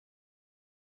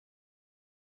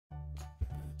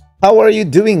How are you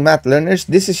doing, math learners?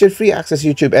 This is your free access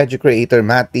YouTube edu creator,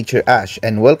 Math Teacher Ash,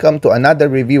 and welcome to another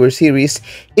reviewer series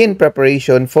in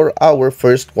preparation for our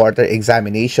first quarter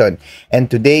examination. And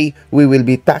today, we will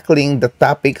be tackling the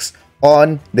topics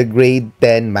on the grade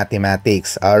 10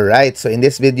 mathematics. Alright, so in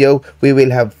this video, we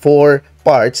will have 4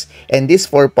 parts, and these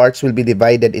 4 parts will be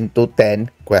divided into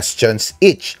 10 questions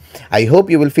each. I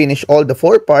hope you will finish all the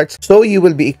 4 parts so you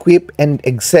will be equipped and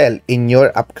excel in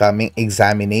your upcoming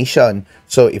examination.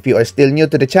 So if you are still new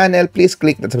to the channel, please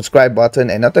click the subscribe button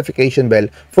and notification bell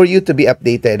for you to be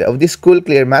updated of these cool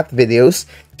clear math videos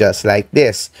just like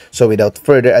this. So without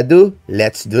further ado,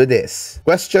 let's do this.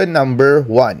 Question number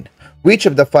 1. Which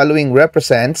of the following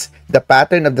represents the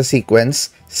pattern of the sequence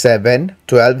 7,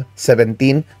 12,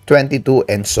 17, 22,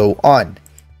 and so on?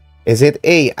 Is it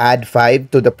A, add 5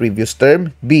 to the previous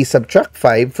term, B, subtract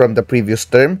 5 from the previous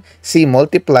term, C,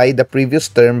 multiply the previous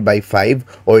term by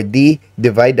 5, or D,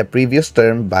 divide the previous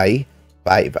term by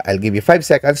 5? I'll give you 5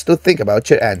 seconds to think about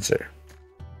your answer.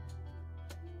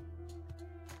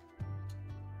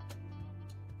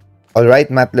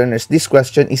 Alright, math learners, this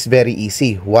question is very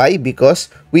easy. Why? Because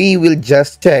we will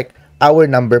just check our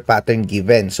number pattern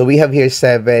given. So we have here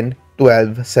 7,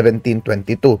 12, 17,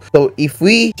 22. So if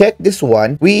we check this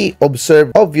one, we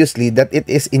observe obviously that it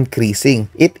is increasing.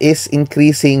 It is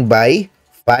increasing by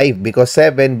 5 because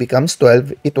 7 becomes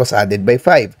 12, it was added by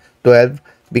 5. 12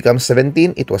 becomes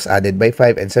 17, it was added by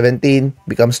 5, and 17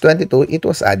 becomes 22, it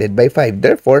was added by 5.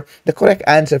 Therefore, the correct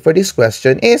answer for this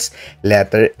question is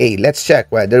letter A. Let's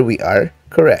check whether we are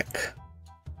correct.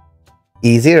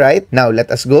 Easy, right? Now,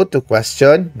 let us go to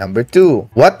question number 2.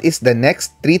 What is the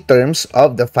next 3 terms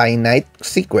of the finite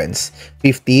sequence?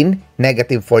 15,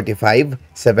 negative 45,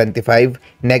 75,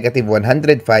 negative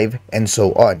 105, and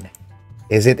so on.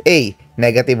 Is it A,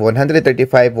 negative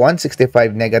 135,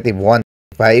 165, negative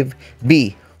 105,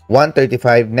 B,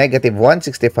 135, negative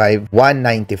 165,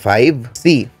 195,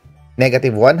 C,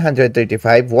 negative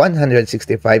 135,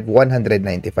 165,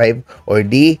 195, or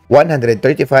D,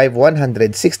 135,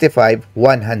 165,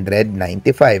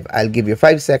 195. I'll give you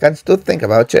 5 seconds to think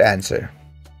about your answer.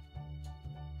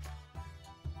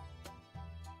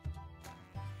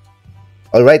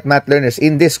 Alright, math learners,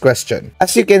 in this question,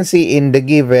 as you can see in the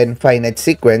given finite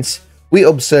sequence, we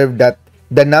observe that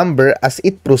the number as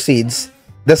it proceeds,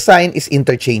 the sign is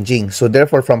interchanging. So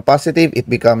therefore, from positive, it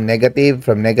become negative.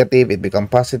 From negative, it become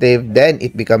positive. Then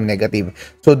it become negative.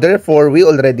 So therefore, we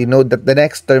already know that the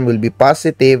next term will be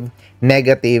positive,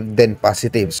 negative, then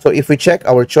positive. So if we check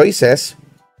our choices,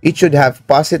 it should have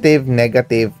positive,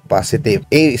 negative, positive.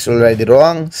 A is already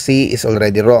wrong. C is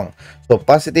already wrong. So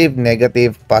positive,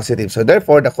 negative, positive. So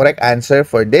therefore, the correct answer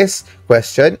for this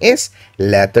question is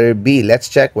letter B. Let's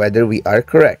check whether we are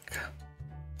correct.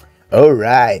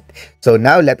 Alright, so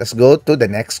now let us go to the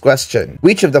next question.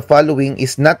 Which of the following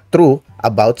is not true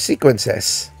about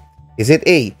sequences? Is it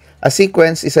A, a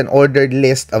sequence is an ordered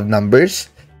list of numbers?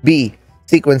 B,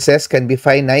 sequences can be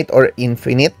finite or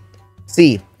infinite?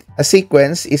 C, a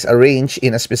sequence is arranged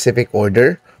in a specific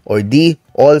order? Or D,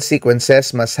 all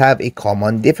sequences must have a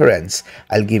common difference?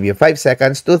 I'll give you 5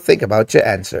 seconds to think about your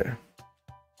answer.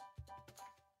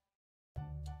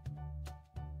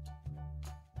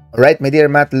 Alright, my dear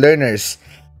math learners,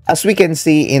 as we can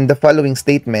see in the following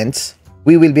statements,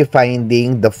 we will be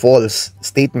finding the false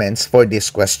statements for this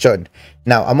question.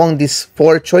 Now, among these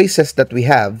 4 choices that we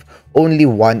have, only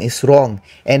one is wrong,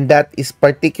 and that is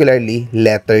particularly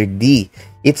letter D.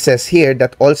 It says here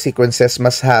that all sequences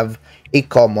must have a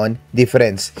common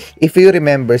difference. If you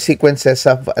remember, sequences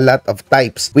have a lot of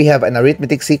types. We have an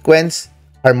arithmetic sequence,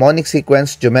 harmonic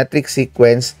sequence, geometric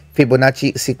sequence,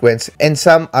 Fibonacci sequence, and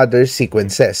some other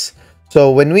sequences.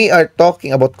 So when we are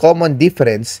talking about common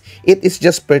difference, it is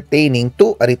just pertaining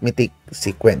to arithmetic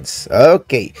sequence.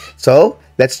 Okay, so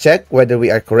let's check whether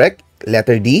we are correct.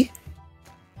 Letter D.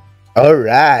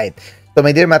 Alright. So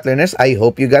my dear math learners, I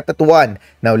hope you got that one.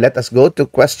 Now let us go to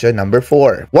question number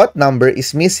 4. What number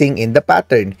is missing in the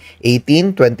pattern?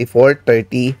 18, 24,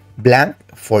 30, blank,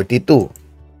 42.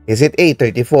 Is it A,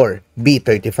 34, B,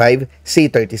 35, C,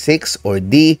 36, or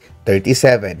D,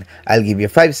 37? I'll give you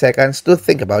 5 seconds to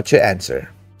think about your answer.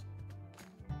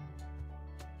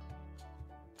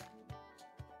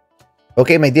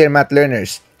 Okay, my dear math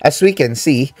learners, as we can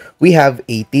see, we have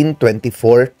 18,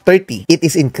 24, 30. It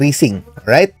is increasing,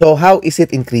 right? So how is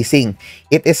it increasing?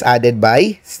 It is added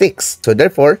by 6. So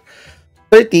therefore,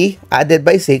 30 added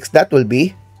by 6, that will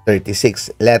be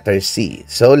 36, letter C.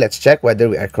 So let's check whether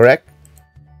we are correct.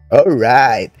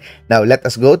 Alright, now let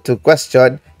us go to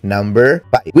question number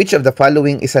 5. Which of the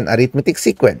following is an arithmetic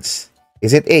sequence?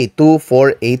 Is it A, 2,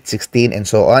 4, 8, 16, and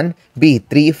so on? B,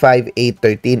 3, 5, 8,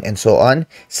 13, and so on?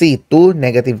 C, 2,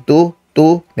 negative 2,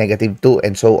 2, negative 2,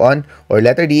 and so on? Or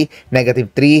letter D, negative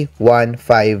 3, 1,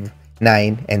 5,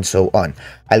 9, and so on.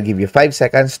 I'll give you 5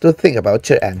 seconds to think about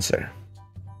your answer.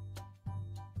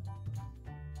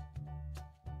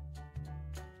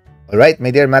 Alright,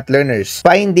 my dear math learners,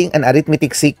 finding an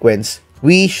arithmetic sequence,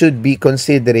 we should be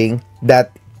considering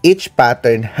that each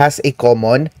pattern has a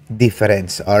common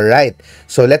difference. Alright,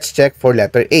 so let's check for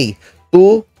letter A.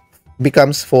 2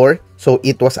 becomes 4, so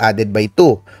it was added by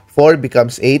 2. 4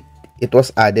 becomes 8, it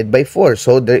was added by 4.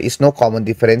 So there is no common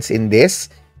difference in this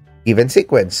given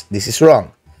sequence. This is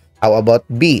wrong. How about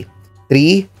B?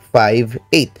 3, 5,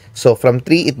 8. So from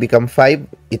 3, it becomes 5.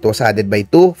 It was added by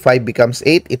 2. 5 becomes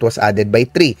 8. It was added by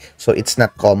 3. So it's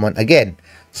not common again.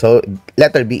 So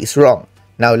letter B is wrong.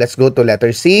 Now let's go to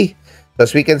letter C. So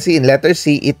as we can see in letter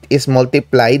C, it is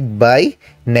multiplied by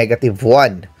negative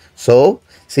 1. So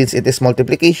since it is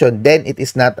multiplication, then it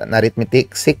is not an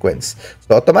arithmetic sequence.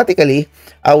 So automatically,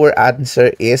 our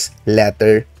answer is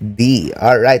letter D.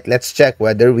 Alright, let's check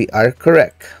whether we are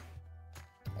correct.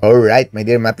 Alright, my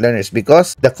dear math learners,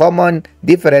 because the common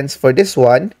difference for this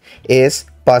one is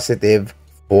positive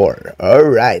 4.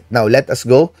 Alright, now let us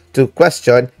go to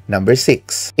question number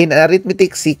 6. In an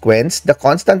arithmetic sequence, the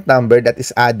constant number that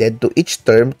is added to each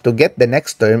term to get the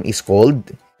next term is called,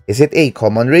 is it A,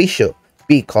 common ratio,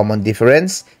 B, common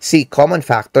difference, C, common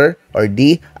factor, or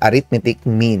D, arithmetic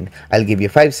mean? I'll give you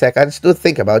 5 seconds to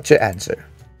think about your answer.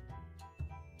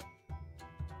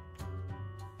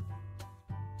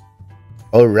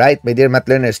 Alright, my dear math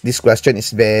learners, this question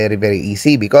is very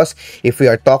easy because if we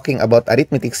are talking about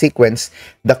arithmetic sequence,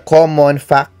 the common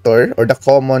factor or the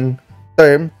common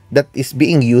term that is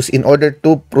being used in order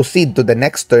to proceed to the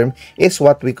next term is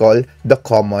what we call the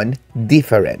common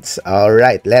difference.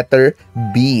 Alright, letter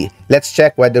B. Let's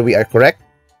check whether we are correct.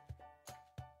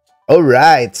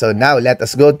 Alright, so now let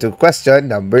us go to question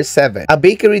number 7. A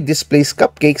bakery displays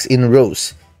cupcakes in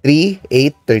rows 3,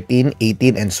 8, 13,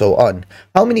 18, and so on.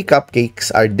 How many cupcakes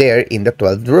are there in the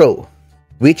 12th row?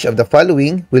 Which of the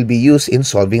following will be used in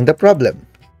solving the problem?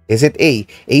 Is it A,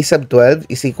 A sub 12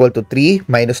 is equal to 3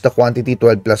 minus the quantity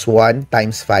 12 plus 1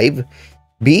 times 5?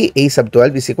 B, A sub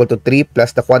 12 is equal to 3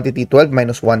 plus the quantity 12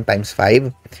 minus 1 times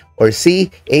 5? Or C,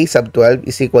 A sub 12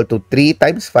 is equal to 3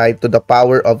 times 5 to the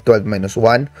power of 12 minus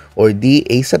 1? Or D,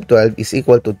 A sub 12 is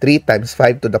equal to 3 times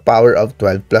 5 to the power of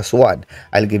 12 plus 1?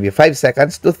 I'll give you 5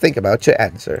 seconds to think about your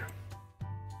answer.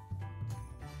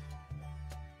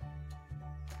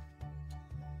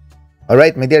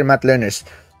 Alright, my dear math learners,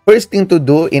 first thing to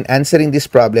do in answering this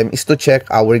problem is to check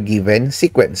our given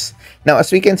sequence. Now,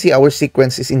 as we can see, our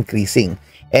sequence is increasing.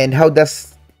 And how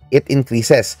does it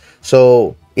increases?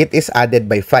 So, it is added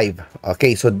by 5.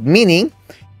 Okay, so meaning,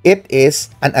 it is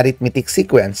an arithmetic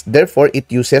sequence. Therefore,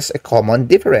 it uses a common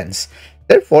difference.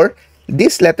 Therefore,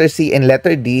 this letter C and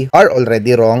letter D are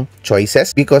already wrong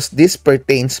choices because this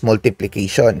pertains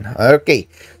multiplication. Okay,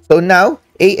 so now,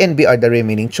 A and B are the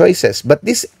remaining choices. But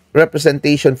this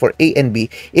representation for A and B,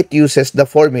 it uses the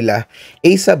formula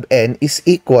A sub n is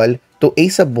equal to A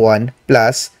sub 1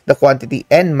 plus the quantity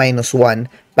n minus 1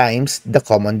 times the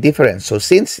common difference. So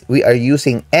since we are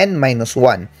using n minus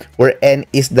 1, where n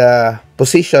is the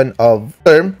position of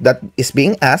term that is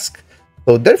being asked,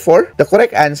 so therefore, the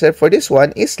correct answer for this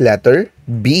one is letter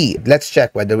B. Let's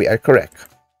check whether we are correct.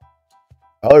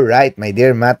 Alright, my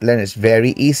dear math learners,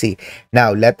 very easy.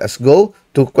 Now, let us go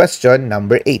to question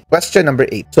number 8. Question number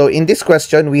 8. So, in this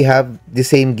question, we have the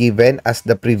same given as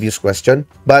the previous question,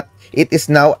 but it is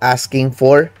now asking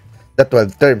for the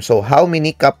 12th term. So, how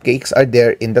many cupcakes are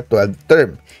there in the 12th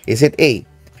term? Is it A,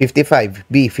 55,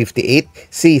 B, 58,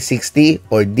 C, 60,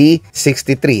 or D,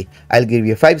 63? I'll give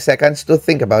you 5 seconds to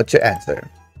think about your answer.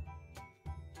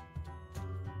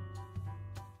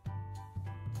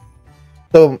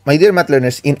 So, my dear math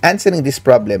learners, in answering this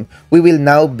problem, we will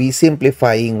now be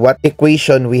simplifying what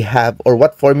equation we have or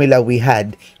what formula we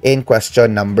had in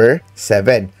question number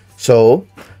 7. So,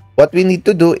 what we need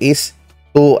to do is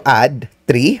to add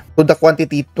 3 to the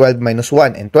quantity 12 minus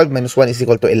 1. And 12 minus 1 is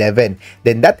equal to 11.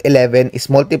 Then that 11 is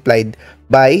multiplied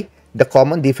by the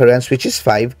common difference, which is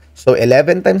 5. So,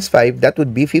 11 times 5, that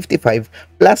would be 55,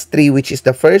 plus 3, which is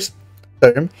the first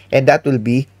term, and that will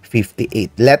be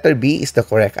 58. Letter B is the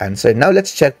correct answer. Now,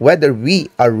 let's check whether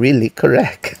we are really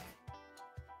correct.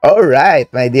 Alright,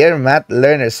 my dear math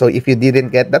learners. So, if you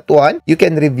didn't get that one, you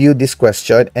can review this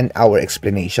question and our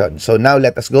explanation. So, now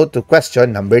let us go to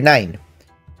question number 9.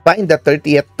 Find the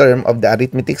 30th term of the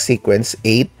arithmetic sequence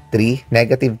 8, 3,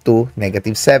 negative 2,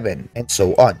 negative 7, and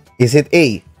so on. Is it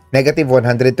A, negative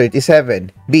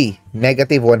 137, B,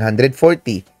 negative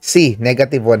 140, C,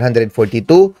 negative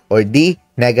 142, or D,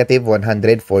 negative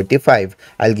 145.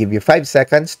 I'll give you 5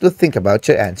 seconds to think about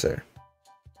your answer.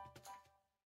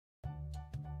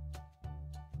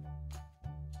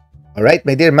 Alright,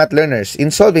 my dear math learners,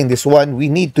 in solving this one, we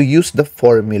need to use the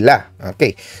formula.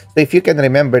 Okay, so if you can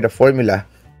remember the formula,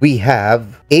 we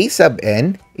have A sub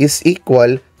n is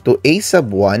equal to A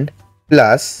sub 1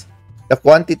 plus the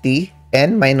quantity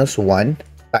n minus 1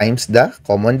 times the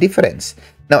common difference.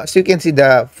 Now, as you can see,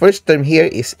 the first term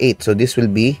here is 8, so this will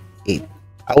be 8.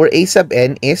 Our A sub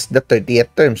n is the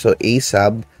 30th term, so A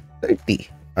sub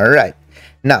 30. Alright,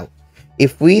 now,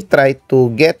 if we try to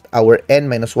get our n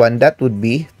minus 1, that would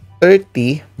be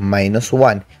 30 minus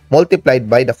 1 multiplied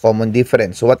by the common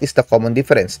difference. So what is the common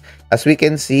difference? As we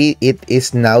can see, it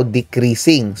is now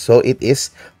decreasing. So it is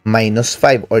minus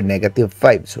 5 or negative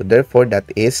 5. So therefore, that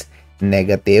is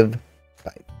negative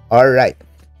 5. Alright.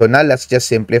 So now let's just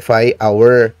simplify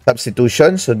our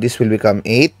substitution. So this will become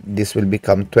 8. This will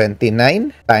become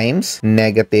 29 times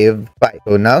negative 5.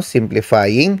 So now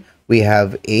simplifying, we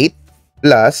have 8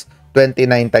 plus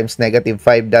 29 times negative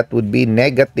 5, that would be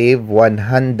negative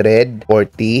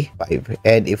 145.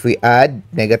 And if we add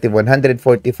negative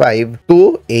 145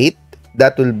 to 8,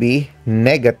 that will be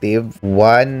negative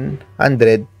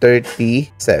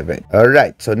 137.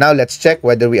 Alright, so now let's check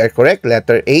whether we are correct.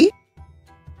 Letter A.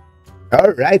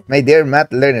 Alright, my dear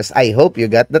math learners, I hope you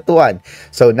got that one.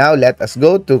 So now let us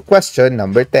go to question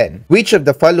number 10. Which of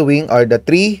the following are the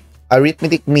three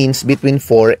arithmetic means between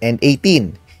 4 and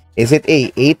 18? Is it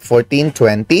A, 8, 14,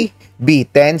 20, B,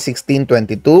 10, 16,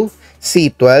 22, C,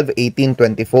 12, 18,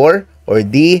 24, or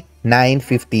D, 9,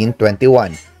 15,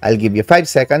 21? I'll give you 5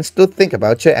 seconds to think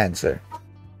about your answer.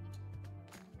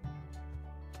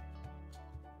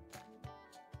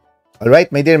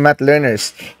 Alright, my dear math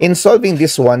learners, in solving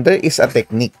this one, there is a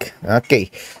technique.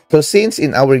 Okay, so since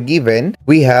in our given,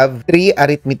 we have 3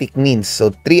 arithmetic means.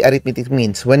 So 3 arithmetic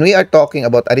means. When we are talking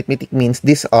about arithmetic means,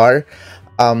 these are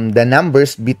the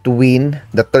numbers between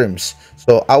the terms.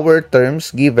 So our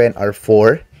terms given are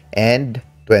 4 and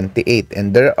 28, and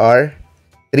there are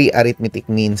 3 arithmetic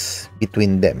means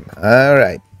between them.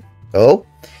 Alright, so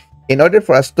in order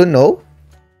for us to know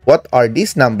what are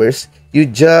these numbers, you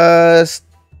just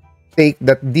take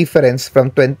that difference from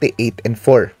 28 and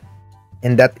 4,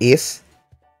 and that is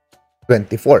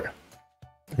 24.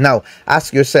 Now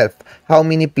ask yourself, how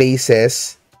many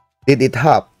places did it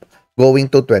hop going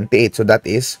to 28? So that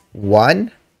is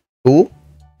 1, 2,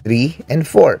 3, and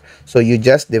 4. So you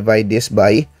just divide this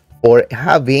by 4,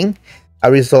 having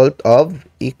a result of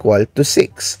equal to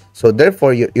 6. So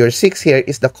therefore, your 6 here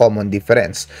is the common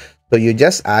difference. So you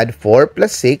just add 4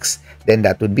 plus 6, then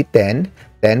that would be 10.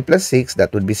 10 plus 6,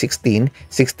 that would be 16.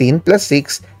 16 plus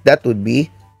 6, that would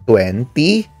be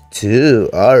 22.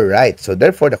 Alright, so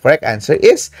therefore, the correct answer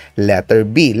is letter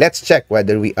B. Let's check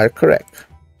whether we are correct.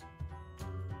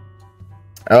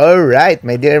 Alright,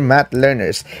 my dear math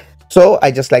learners. So,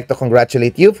 I just like to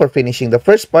congratulate you for finishing the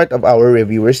first part of our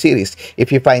reviewer series.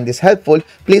 If you find this helpful,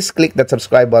 please click that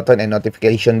subscribe button and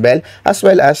notification bell, as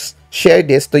well as share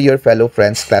this to your fellow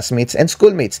friends, classmates, and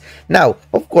schoolmates. Now,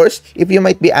 of course, if you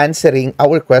might be answering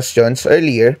our questions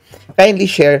earlier, kindly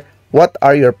share what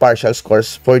are your partial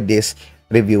scores for this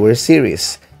reviewer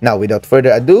series. Now, without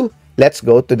further ado, let's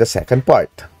go to the second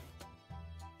part.